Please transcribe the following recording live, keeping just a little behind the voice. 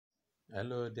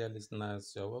Hello, dear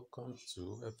listeners. You're welcome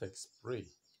to FX Spray.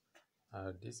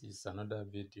 This is another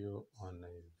video on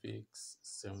a VIX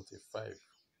 75.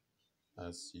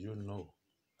 As you know,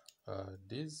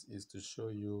 this is to show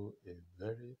you a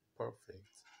very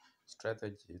perfect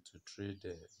strategy to trade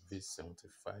the VIX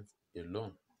 75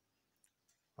 alone.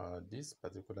 This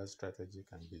particular strategy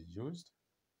can be used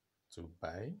to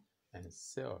buy and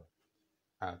sell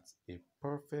at a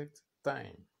perfect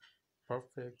time,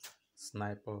 perfect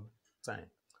sniper time.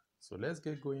 So let's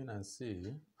get going and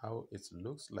see how it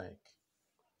looks like.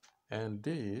 And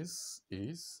this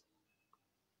is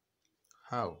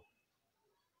how.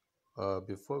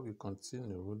 Before we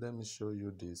continue, let me show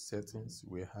you the settings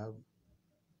we have.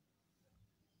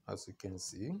 As you can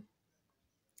see,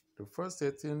 the first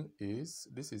setting is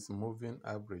this is moving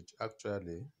average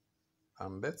actually.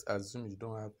 And let's assume you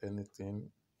don't have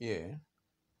anything here.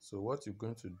 So what you're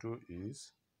going to do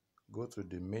is go to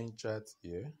the main chart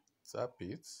here, tap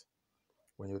it.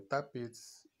 When you tap it,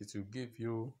 it will give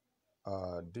you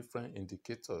different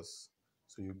indicators.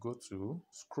 So you go to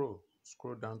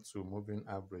scroll down to moving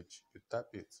average. You tap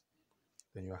it,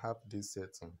 then you have this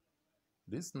setting.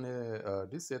 This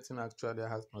setting actually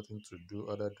has nothing to do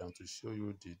other than to show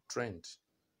you the trend,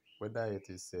 whether it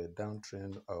is a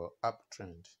downtrend or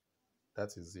uptrend.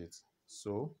 That is it.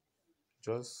 So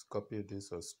just copy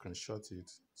this or screenshot it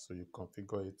so you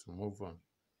configure it to move on.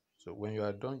 So when you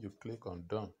are done, you click on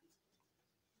done.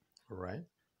 All right.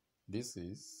 This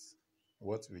is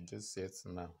what we just set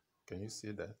now. Can you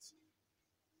see that?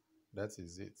 That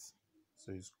is it.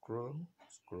 So you scroll,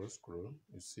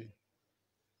 you see. You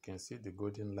can see the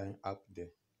golden line up there.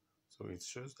 So it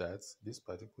shows that this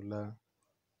particular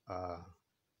uh,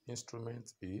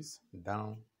 instrument is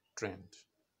downtrend.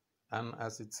 And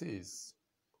as it is,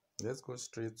 let's go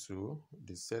straight to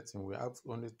the setting. We have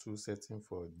only two settings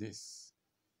for this.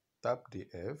 Tap the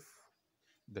F,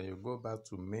 then you go back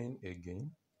to main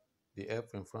again. The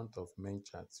F in front of main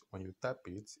chart. When you tap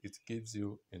it, it gives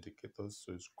you indicators.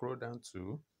 So you scroll down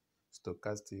to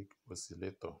stochastic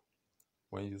oscillator.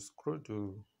 When you scroll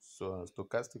to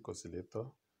stochastic oscillator,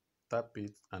 tap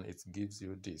it and it gives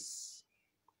you this.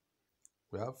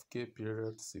 We have K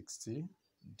period 60,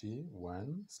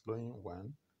 D1, slowing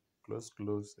 1,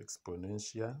 close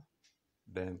exponential,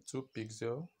 then 2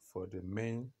 pixel for the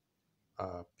main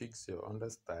pixel under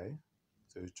style.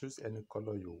 So you choose any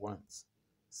color you want.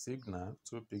 Signal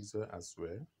 2 pixel as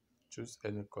well. Choose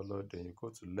any color, then you go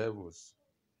to levels.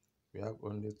 We have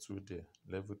only two there.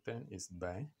 Level 10 is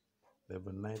buy,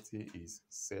 level 90 is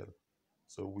sell.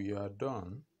 So we are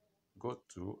done. Go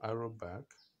to arrow back,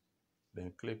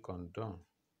 then click on done.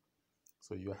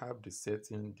 So you have the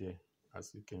setting there.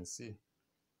 As you can see,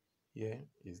 here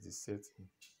is the setting.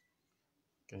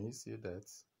 Can you see that?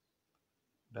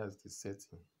 That's the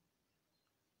setting.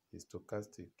 It's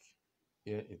stochastic.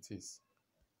 Here it is.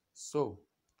 So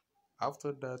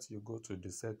after that, you go to the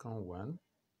second one,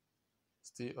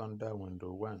 still under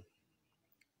window 1.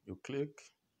 You click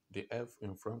the F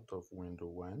in front of window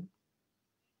 1.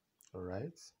 All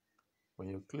right. When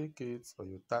you click it or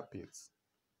you tap it,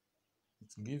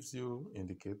 it gives you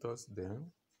indicators.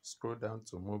 Then scroll down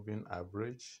to moving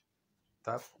average,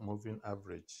 tap moving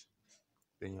average.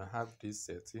 Then you have this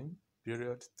setting,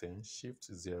 period 10, shift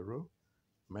 0,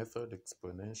 method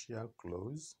exponential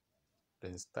close,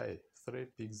 then style 3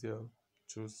 pixel,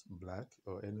 choose black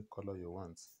or any color you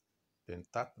want. Then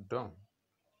tap done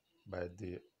by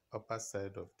the upper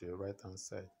side of the right hand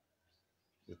side.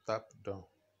 You tap done.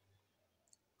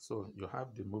 So you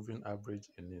have the moving average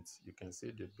in it. You can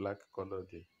see the black color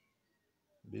there.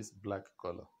 This black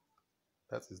color.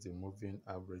 That is the moving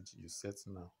average you set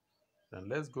now. Then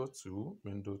let's go to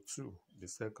window 2, the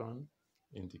second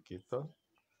indicator.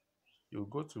 You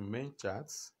go to main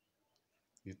charts,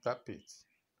 you tap it.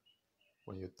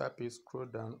 When you tap it, scroll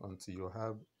down until you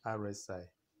have RSI,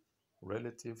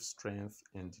 relative strength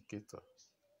indicator,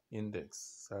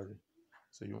 index, sorry.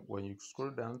 So when you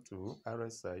scroll down to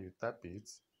RSI, you tap it,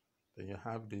 then you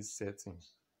have this setting.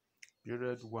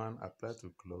 Period 1, apply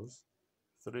to close,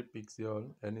 3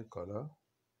 pixel, any color.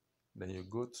 Then you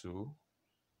go to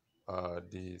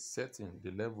the setting,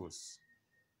 the levels.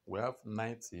 We have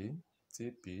 90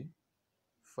 TP,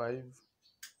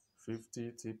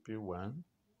 550 TP1.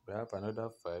 We have another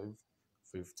 5,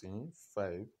 15,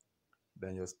 5.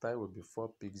 Then your style will be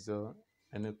 4 pixel,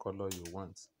 any color you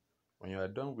want. When you are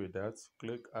done with that,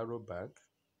 click arrow back,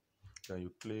 then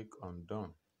you click on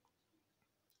done.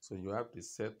 So you have the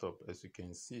setup. As you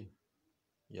can see,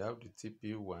 you have the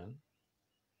TP1,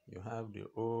 you have the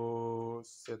whole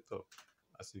setup,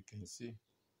 as you can see.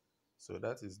 So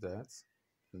that is that.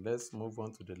 Let's move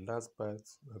on to the last part.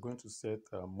 We're going to set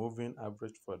a moving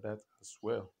average for that as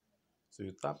well. So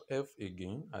you tap F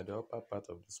again at the upper part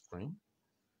of the screen.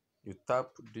 You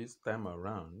tap this time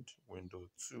around window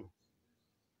 2.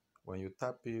 When you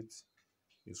tap it,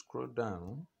 you scroll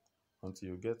down until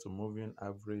you get to moving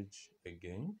average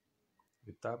again.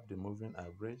 You tap the moving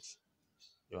average.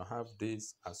 You have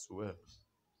this as well.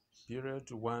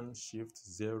 Period 1 shift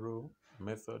 0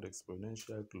 method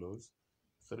exponential close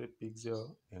 3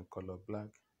 pixel and color black.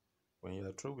 When you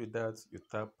are through with that, you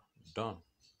tap done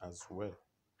as well.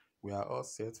 We are all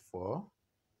set for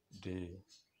the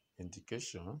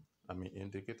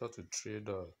indicator to trade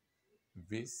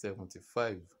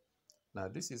V75. Now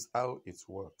this is how it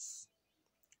works.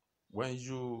 When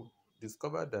you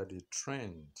discover that the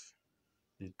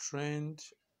trend,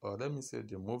 or let me say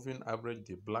the moving average,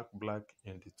 the black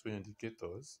in the two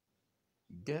indicators,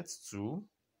 gets to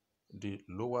the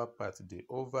lower part, the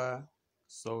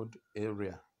oversold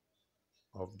area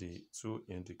of the two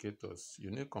indicators,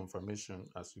 you need confirmation.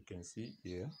 As you can see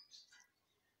here,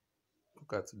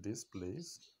 look at this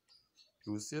place,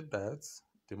 you will see that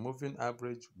the moving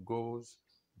average goes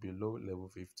below level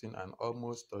 15 and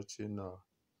almost touching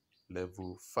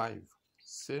level 5.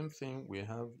 Same thing we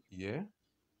have here.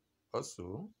 Also,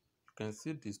 you can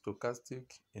see the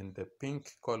stochastic in the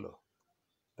pink color,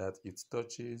 that it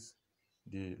touches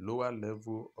the lower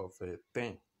level of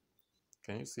 10.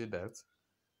 Can you see that?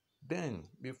 Then,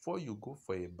 before you go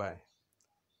for a buy,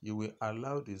 you will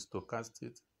allow the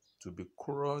stochastic to be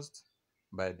crossed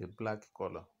by the black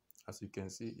color. As you can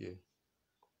see here,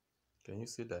 can you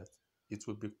see that? It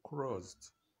will be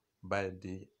crossed by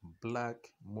the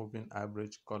black moving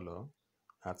average color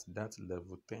at that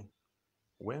level 10.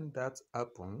 When that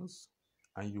happens,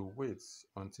 and you wait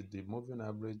until the moving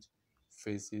average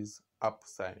faces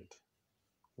upside,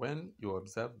 when you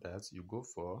observe that, you go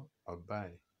for a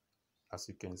buy. As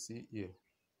you can see here,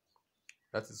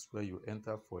 that is where you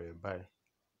enter for a buy.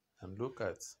 And look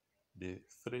at the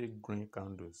 3 green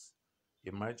candles.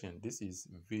 Imagine this is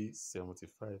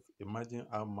V75. Imagine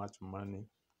how much money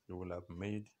you will have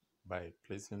made by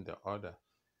placing the order,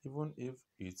 even if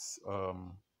it's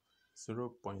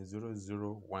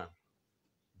 0.001.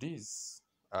 This,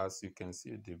 as you can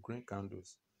see, the green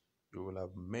candles, you will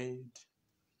have made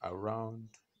around,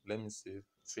 let me say,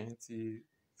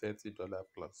 $20-30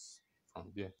 plus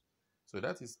from there. So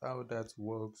that is how that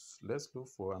works. Let's look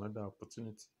for another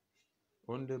opportunity.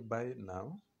 Only buy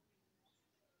now.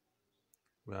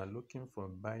 We are looking for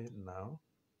buy now.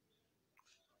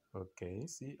 Okay,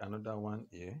 see another one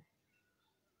here.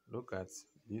 Look at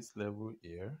this level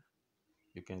here.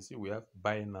 You can see we have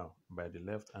buy now by the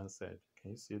left hand side.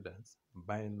 Can you see that?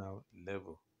 Buy now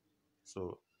level.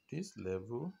 So this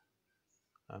level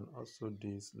and also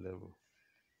this level.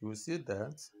 You will see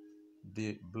that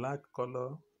the black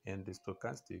color and the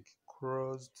stochastic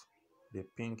crossed the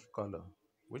pink color,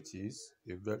 which is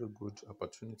a very good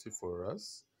opportunity for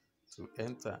us to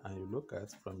enter. And you look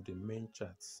at from the main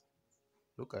charts,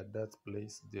 look at that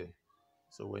place there.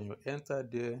 So when you enter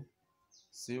there,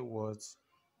 see what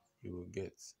you will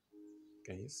get.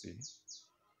 Can you see?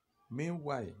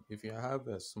 Meanwhile, if you have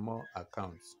a small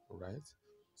account, right,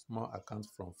 small account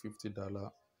from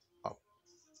 $50 up,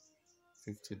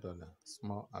 $50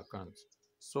 small account,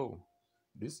 so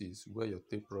this is where your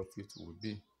take profit will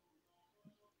be.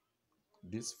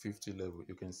 This 50 level,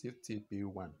 you can see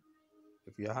TP1.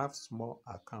 If you have small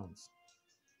accounts,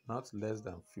 not less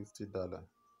than $50,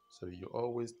 so you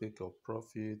always take your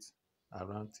profit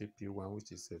around TP1,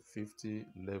 which is a 50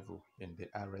 level in the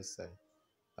RSI.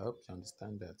 I hope you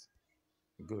understand that.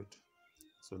 Good.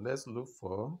 So let's look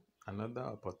for another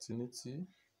opportunity.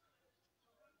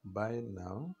 Buy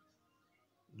now.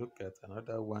 Look at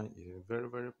another one here. Very,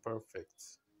 very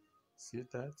perfect. See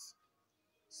that?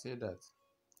 See that?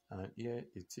 And here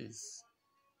it is.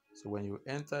 So when you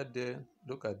enter there,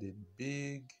 look at the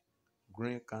big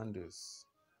green candles,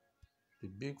 the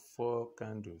big 4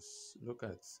 candles. Look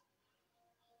at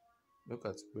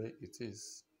where it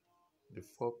is, the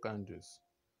 4 candles.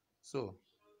 So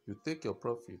you take your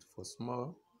profit for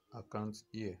small account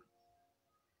here,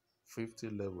 50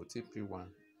 level TP1,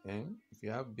 and if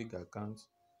you have big accounts,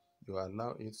 you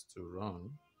allow it to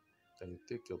run, then you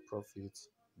take your profit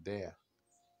there.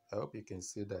 I hope you can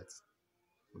see that.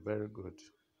 Very good.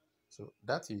 So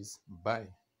that is buy.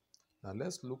 Now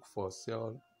let's look for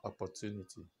sell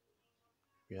opportunity.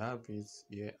 We have it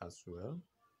here as well.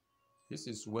 This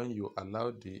is when you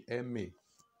allow the MA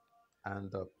and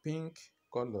the pink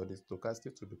color, the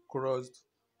stochastic, to be crossed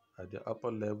at the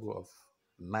upper level of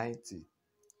 90.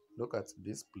 Look at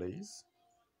this place.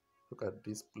 Look at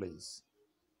this place.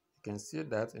 You can see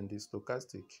that in the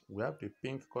stochastic, we have the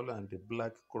pink color and the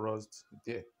black crossed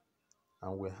there.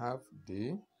 And we have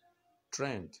the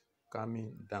trend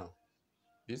coming down.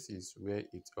 This is where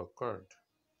it occurred.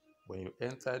 When you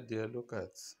enter there,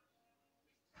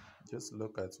 just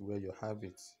look at where you have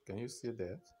it. Can you see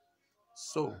that?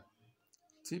 So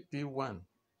TP1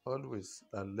 always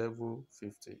at level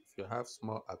 50. If you have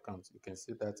small accounts, you can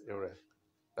see that area.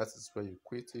 That is where you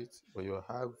quit it. When you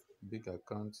have big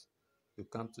accounts, you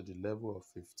come to the level of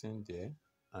 15 there,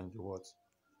 and you what?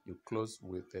 You close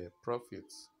with a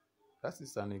profit. That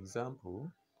is an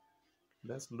example.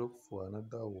 Let's look for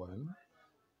another one.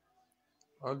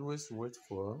 Always wait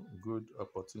for good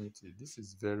opportunity. This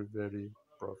is very, very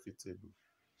profitable.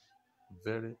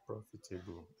 Very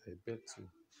profitable. I bet you.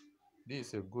 This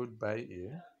is a good buy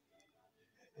here.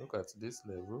 Look at this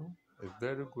level. A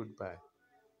very good buy.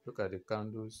 Look at the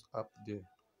candles up there.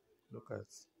 Look at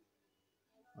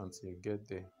until you get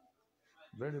there.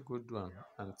 Very good one.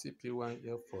 And TP1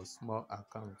 here for small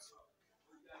accounts.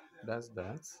 That's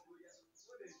that.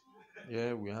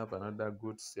 Here we have another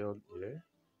good sale here.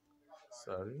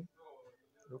 Sorry.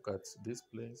 Look at this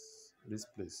place. This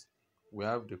place. We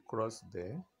have the cross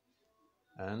there.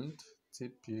 And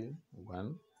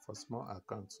TP1 for small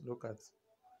accounts. Look at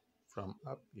from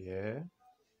up here.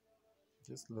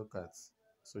 Just look at.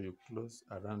 So you close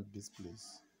around this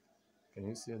place. Can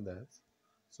you see that?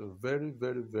 So very,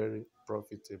 very, very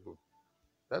profitable.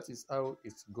 That is how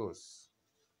it goes.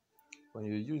 When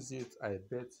you use it, I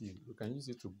bet you can use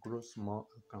it to grow small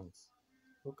accounts.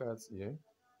 Look at here.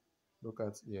 Look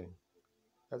at here.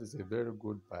 That is a very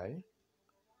good buy.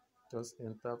 Just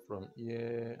enter from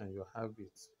here and you have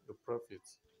it, the profit.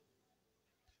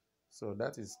 So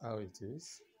that is how it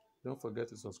is. Don't forget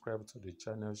to subscribe to the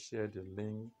channel, share the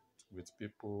link with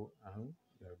people, and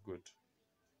you're good.